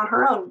may live on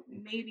her own,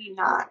 maybe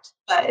not.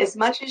 But as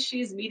much as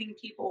she's meeting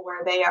people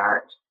where they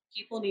are,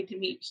 people need to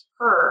meet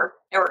her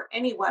or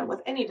anyone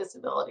with any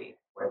disability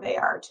where they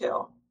are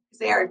too. Because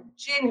they are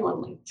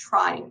genuinely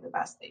trying the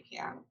best they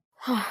can.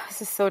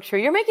 This is so true.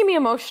 You're making me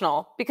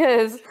emotional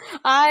because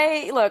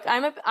I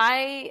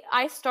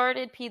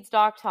started Peds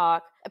Doc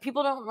Talk.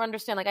 People don't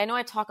understand. Like, I know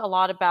I talk a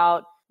lot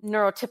about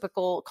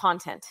neurotypical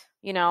content.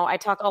 I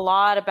talk a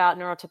lot about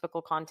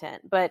neurotypical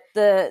content, but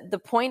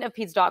the point of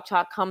Peds Doc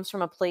Talk comes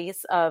from a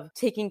place of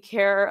taking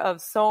care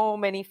of so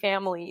many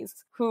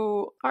families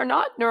who are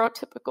not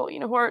neurotypical,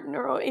 who are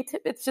neuroatypical.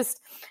 It's just,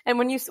 and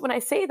when I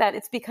say that,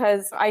 it's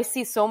because I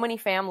see so many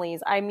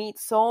families, I meet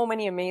so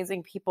many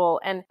amazing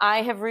people, and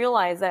I have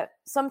realized that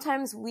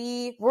sometimes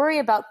we worry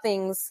about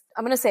things.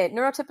 I'm going to say it.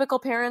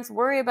 Neurotypical parents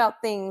worry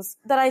about things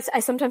that I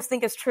sometimes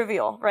think is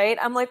trivial, right?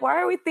 I'm like, why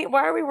are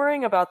we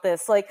worrying about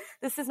this? Like,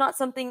 this is not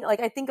something,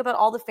 like, I think about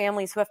all the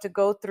families who have to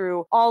go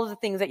through all of the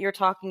things that you're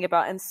talking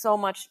about and so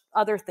much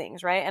other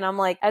things, right? And I'm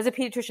like, as a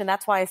pediatrician,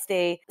 that's why I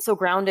stay so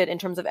grounded in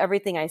terms of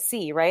everything I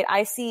see, right?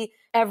 I see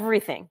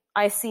everything.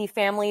 I see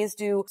families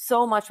do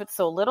so much with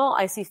so little.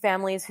 I see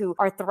families who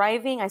are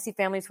thriving. I see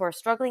families who are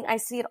struggling. I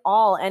see it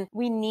all. And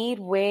we need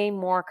way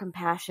more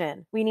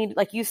compassion. We need,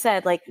 like you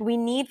said, we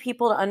need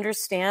people to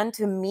understand,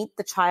 to meet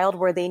the child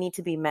where they need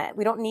to be met.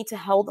 We don't need to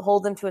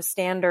hold them to a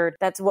standard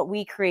that's what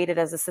we created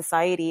as a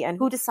society. And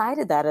who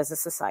decided that as a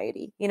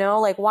society?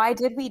 Why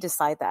did we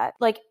decide that?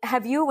 Like,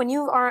 when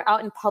you are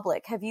out in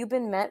public, have you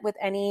been met with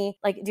any,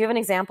 do you have an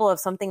example of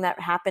something that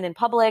happened in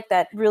public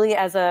that really,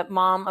 as a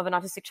mom of an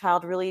autistic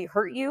child, really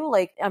hurt you?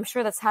 Like, I'm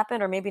sure that's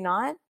happened, or maybe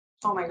not.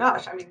 Oh my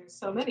gosh, I mean, there's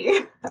so many.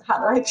 How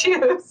do I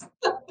choose?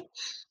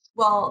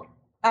 Well,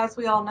 as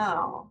we all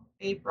know,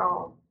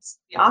 April is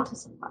the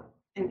autism month.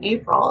 And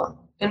April,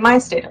 in my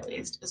state at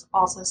least, is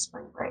also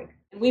spring break.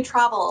 And we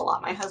travel a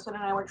lot. My husband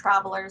and I were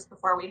travelers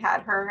before we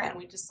had her, and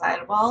we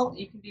decided, well,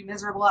 you can be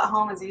miserable at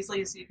home as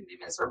easily as you can be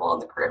miserable in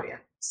the Caribbean.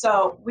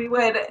 So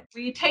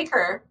we take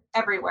her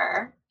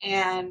everywhere,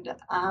 and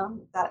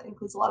that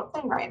includes a lot of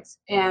plane rides.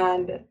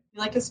 And we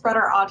like to spread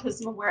our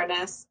autism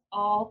awareness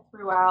all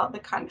throughout the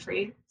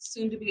country,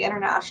 soon to be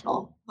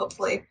international,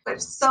 hopefully.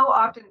 But so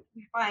often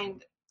we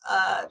find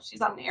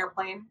she's on an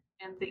airplane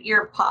and the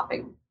ear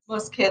popping.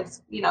 Most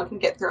kids, can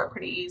get through it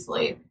pretty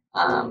easily.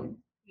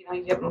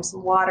 You give them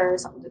some water,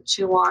 something to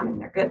chew on, and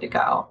they're good to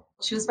go.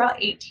 She was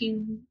about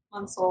 18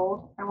 months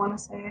old, I want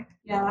to say.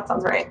 Yeah, that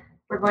sounds right.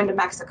 We're going to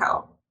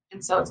Mexico.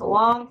 And so it's a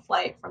long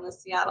flight from the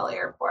Seattle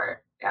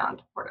airport down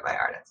to Puerto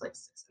Vallarta. It's like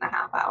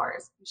 6.5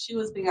 hours. And she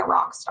was being a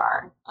rock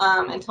star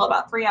until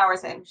about 3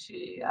 hours in.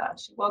 She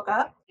woke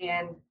up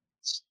and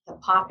the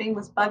popping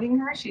was bugging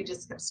her. She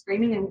just kept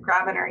screaming and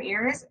grabbing her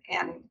ears.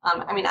 And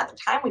at the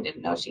time we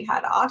didn't know she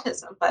had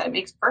autism, but it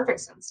makes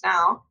perfect sense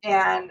now.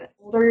 And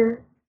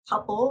older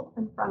couple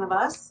in front of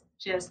us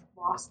just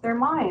lost their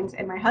minds.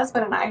 And my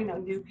husband and I,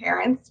 new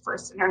parents,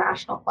 first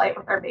international flight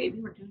with our baby,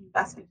 we're doing the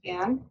best we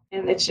can.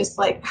 And it's just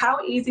like,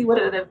 how easy would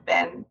it have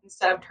been,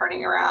 instead of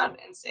turning around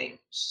and saying,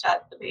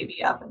 shut the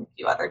baby up, and a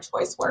few other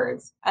choice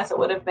words, as it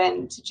would have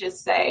been to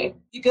just say,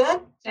 you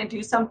good? Can I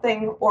do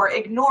something? Or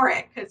ignore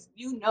it, because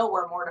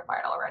we're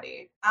mortified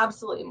already.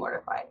 Absolutely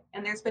mortified.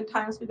 And there's been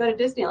times we go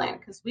to Disneyland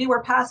because we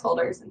were pass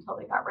holders until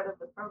they got rid of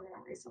the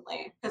program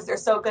recently, because they're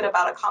so good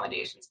about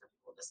accommodations for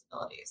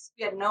disabilities.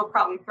 We had no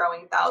problem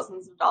throwing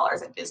thousands of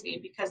dollars at Disney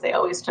because they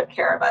always took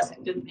care of us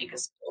and didn't make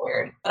us feel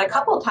weird. But a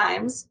couple of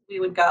times we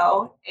would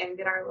go and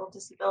get our little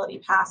disability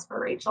pass for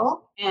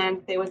Rachel,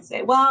 and they would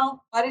say,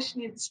 well, why does she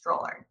need the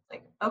stroller?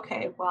 Like,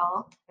 okay,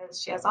 well,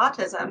 because she has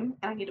autism and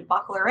I need to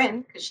buckle her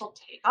in because she'll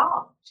take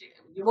off.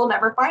 You will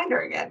never find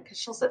her again because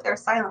she'll sit there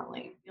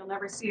silently. You'll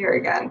never see her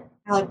again.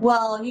 They're like,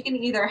 well, you can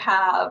either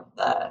have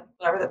the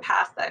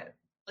pass that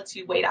lets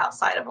you wait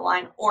outside of a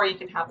line, or you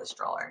can have the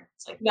stroller.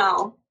 It's like,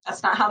 no,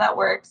 that's not how that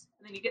works.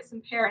 And then you get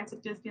some parents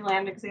at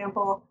Disneyland,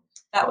 example,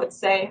 that would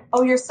say,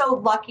 oh, you're so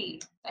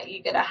lucky that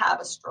you get to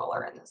have a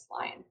stroller in this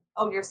line.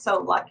 Oh, you're so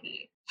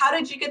lucky. How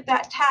did you get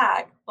that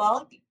tag?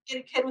 Well, you get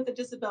a kid with a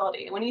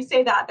disability. And when you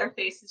say that, their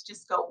faces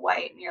just go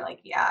white, and you're like,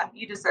 yeah,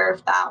 you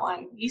deserved that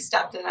one. You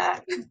stepped in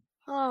it.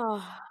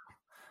 Oh,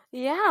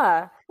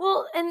 yeah.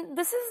 Well, and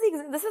this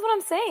is what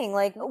I'm saying.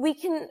 Like,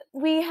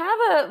 we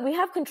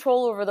have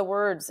control over the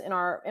words in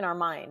our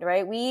mind,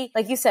 right? We,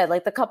 like you said,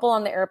 like the couple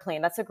on the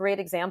airplane, that's a great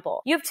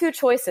example. You have two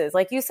choices.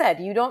 Like you said,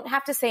 you don't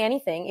have to say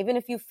anything, even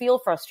if you feel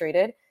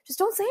frustrated. Just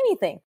don't say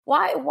anything.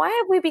 Why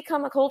have we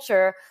become a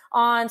culture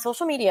on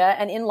social media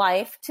and in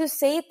life to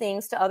say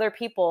things to other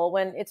people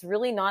when it's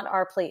really not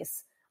our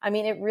place? I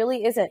mean, it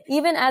really isn't.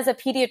 Even as a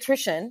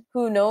pediatrician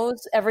who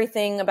knows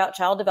everything about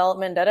child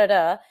development,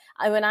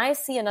 when I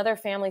see another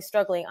family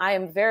struggling, I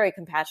am very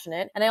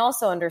compassionate. And I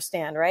also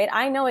understand, right?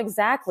 I know,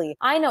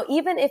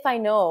 even if I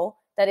know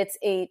that it's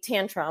a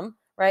tantrum,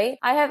 right?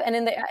 And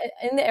in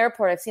the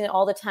airport, I've seen it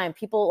all the time.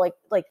 People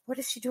like, what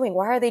is she doing?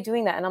 Why are they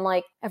doing that? And I'm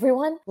like,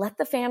 everyone, let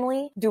the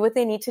family do what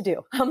they need to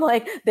do. I'm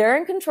like, they're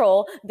in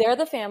control. They're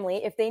the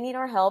family. If they need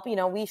our help,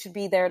 we should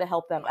be there to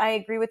help them. I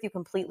agree with you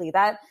completely.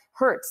 That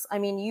hurts. I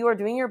mean, you are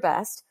doing your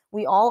best.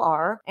 We all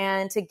are.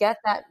 And to get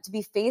that, to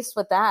be faced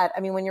with that, I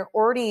mean, when you're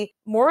already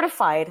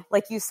mortified,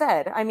 like you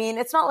said, I mean,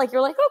 it's not like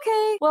you're like,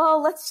 okay,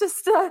 well, let's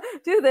just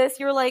do this.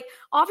 You're like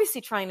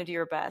obviously trying to do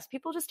your best.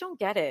 People just don't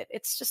get it.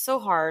 It's just so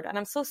hard. And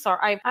I'm so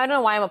sorry. I don't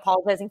know why I'm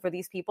apologizing for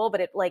these people,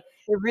 but it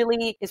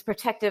really is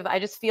protective. I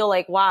just feel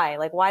like, why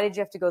did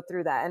you have to go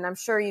through that? And I'm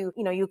sure you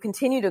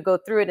continue to go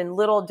through it in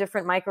little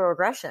different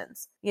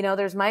microaggressions.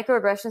 There's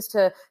microaggressions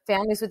to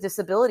families with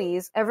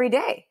disabilities every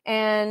day.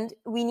 And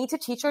we need to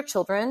teach our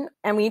children,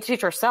 and we need to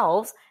teach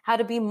ourselves how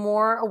to be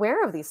more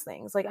aware of these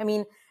things.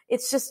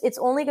 It's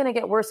only going to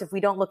get worse if we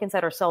don't look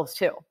inside ourselves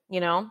too,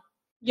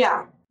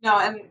 Yeah, no,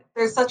 and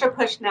there's such a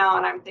push now,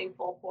 and I'm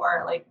thankful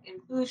for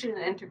inclusion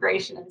and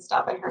integration and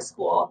stuff in her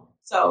school.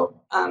 So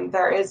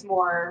there is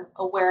more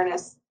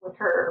awareness with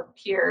her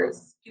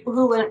peers. People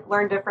who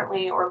learn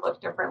differently or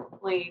look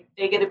differently,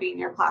 they get to be in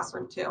your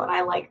classroom too, and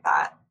I like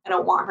that. I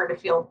don't want her to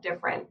feel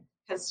different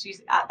because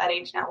she's at that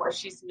age now where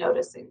she's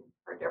noticing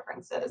her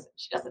differences.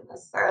 She doesn't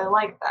necessarily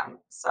like them.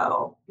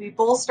 So we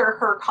bolster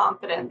her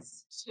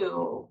confidence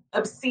to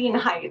obscene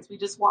heights. We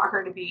just want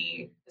her to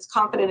be as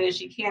confident as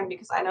she can,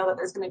 because I know that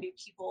there's going to be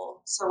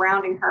people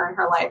surrounding her in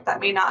her life that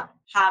may not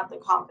have the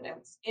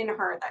confidence in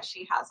her that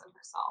she has in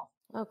herself.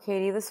 Oh,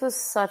 Katie, this was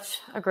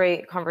such a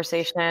great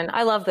conversation.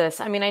 I love this.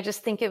 I mean, I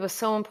just think it was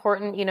so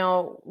important,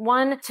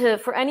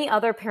 for any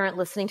other parent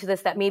listening to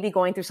this that may be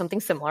going through something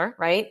similar,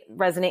 right?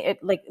 Resonate,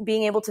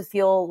 being able to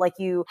feel like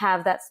you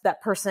have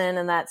that person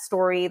and that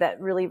story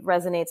that really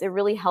resonates. It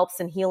really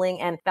helps in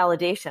healing and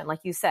validation,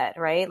 like you said,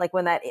 right? Like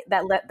when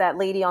that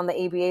lady on the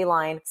ABA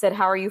line said,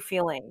 "How are you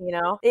feeling?"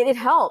 It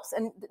helps.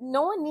 And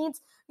no one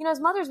needs, as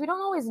mothers, we don't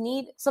always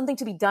need something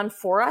to be done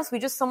for us. We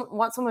just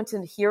want someone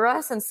to hear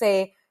us and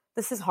say,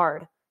 "This is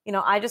hard.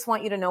 I just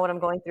want you to know what I'm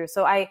going through."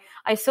 So I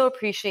so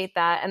appreciate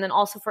that. And then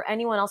also for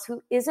anyone else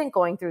who isn't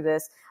going through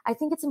this, I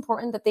think it's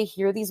important that they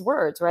hear these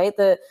words, right?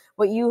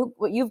 What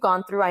you've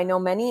gone through, I know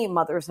many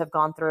mothers have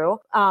gone through.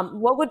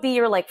 What would be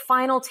your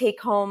final take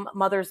home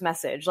mother's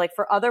message?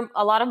 For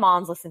a lot of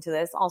moms listen to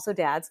this, also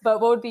dads, but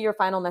what would be your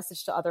final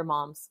message to other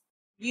moms?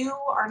 You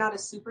are not a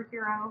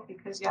superhero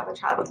because you have a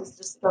child with a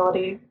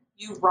disability.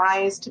 You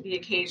rise to the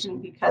occasion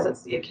because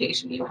it's the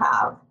occasion you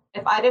have.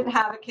 If I didn't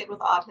have a kid with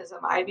autism,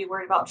 I'd be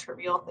worried about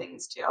trivial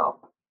things too,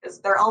 because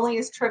they're only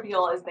as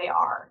trivial as they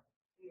are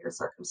in your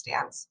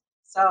circumstance.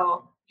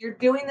 So you're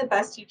doing the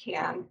best you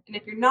can. And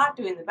if you're not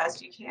doing the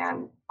best you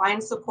can,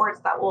 find supports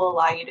that will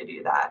allow you to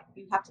do that.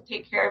 You have to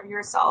take care of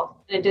yourself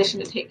in addition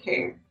to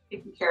taking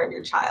care of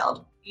your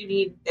child. You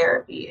need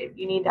therapy.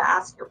 You need to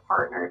ask your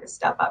partner to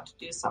step up to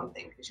do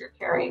something because you're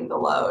carrying the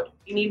load.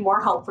 You need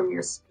more help from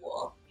your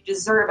school. You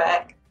deserve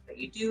it, but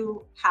you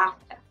do have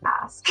to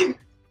ask.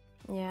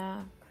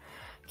 Yeah.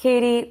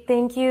 Katie,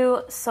 thank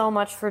you so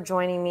much for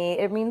joining me.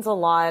 It means a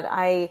lot.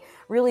 I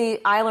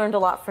learned a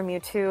lot from you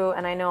too,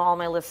 and I know all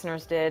my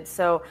listeners did.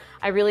 So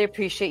I really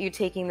appreciate you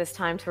taking this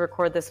time to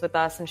record this with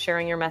us and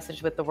sharing your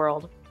message with the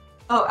world.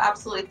 Oh,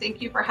 absolutely.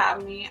 Thank you for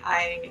having me.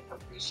 I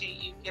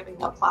appreciate you giving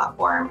a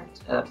platform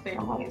to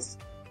families.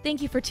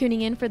 Thank you for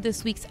tuning in for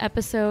this week's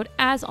episode.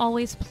 As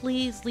always,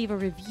 please leave a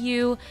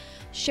review,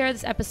 share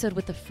this episode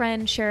with a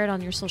friend, share it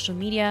on your social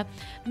media.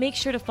 Make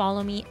sure to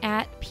follow me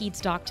at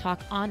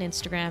PedsDocTalk on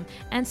Instagram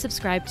and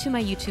subscribe to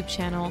my YouTube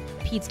channel,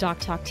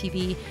 PedsDocTalk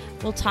TV.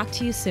 We'll talk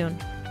to you soon.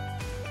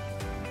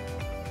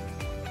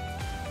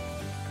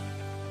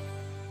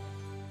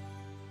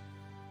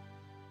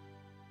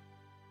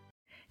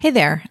 Hey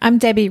there, I'm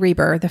Debbie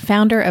Reber, the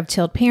founder of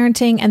Tilt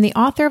Parenting and the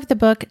author of the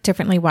book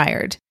Differently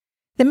Wired.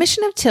 The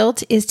mission of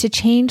Tilt is to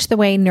change the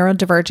way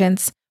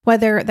neurodivergence,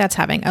 whether that's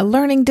having a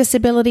learning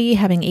disability,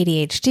 having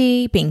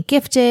ADHD, being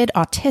gifted,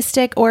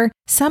 autistic, or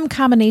some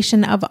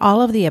combination of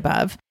all of the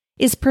above,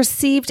 is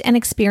perceived and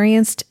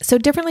experienced so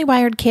differently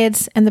wired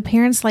kids and the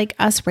parents like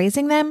us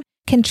raising them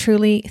can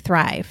truly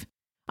thrive.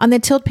 On the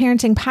Tilt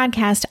Parenting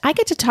podcast, I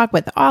get to talk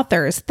with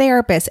authors,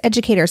 therapists,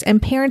 educators, and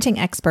parenting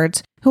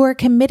experts who are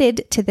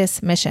committed to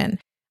this mission.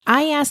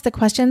 I ask the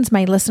questions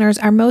my listeners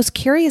are most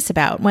curious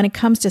about when it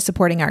comes to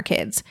supporting our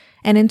kids.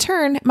 And in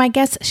turn, my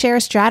guests share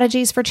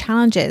strategies for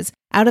challenges,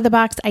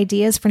 out-of-the-box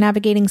ideas for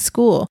navigating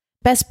school,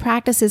 best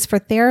practices for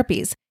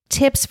therapies,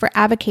 tips for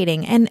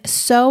advocating, and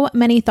so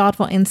many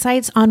thoughtful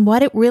insights on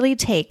what it really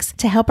takes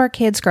to help our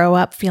kids grow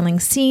up feeling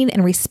seen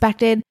and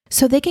respected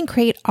so they can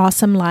create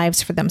awesome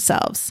lives for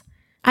themselves.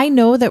 I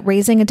know that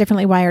raising a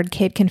differently wired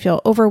kid can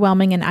feel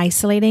overwhelming and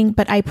isolating,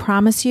 but I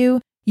promise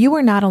you, you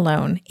are not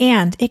alone,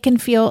 and it can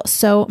feel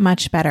so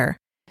much better.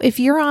 If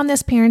you're on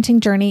this parenting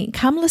journey,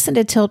 come listen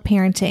to Tilt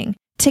Parenting.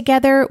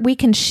 Together, we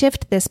can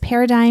shift this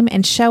paradigm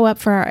and show up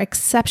for our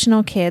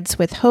exceptional kids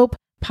with hope,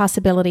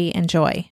 possibility, and joy.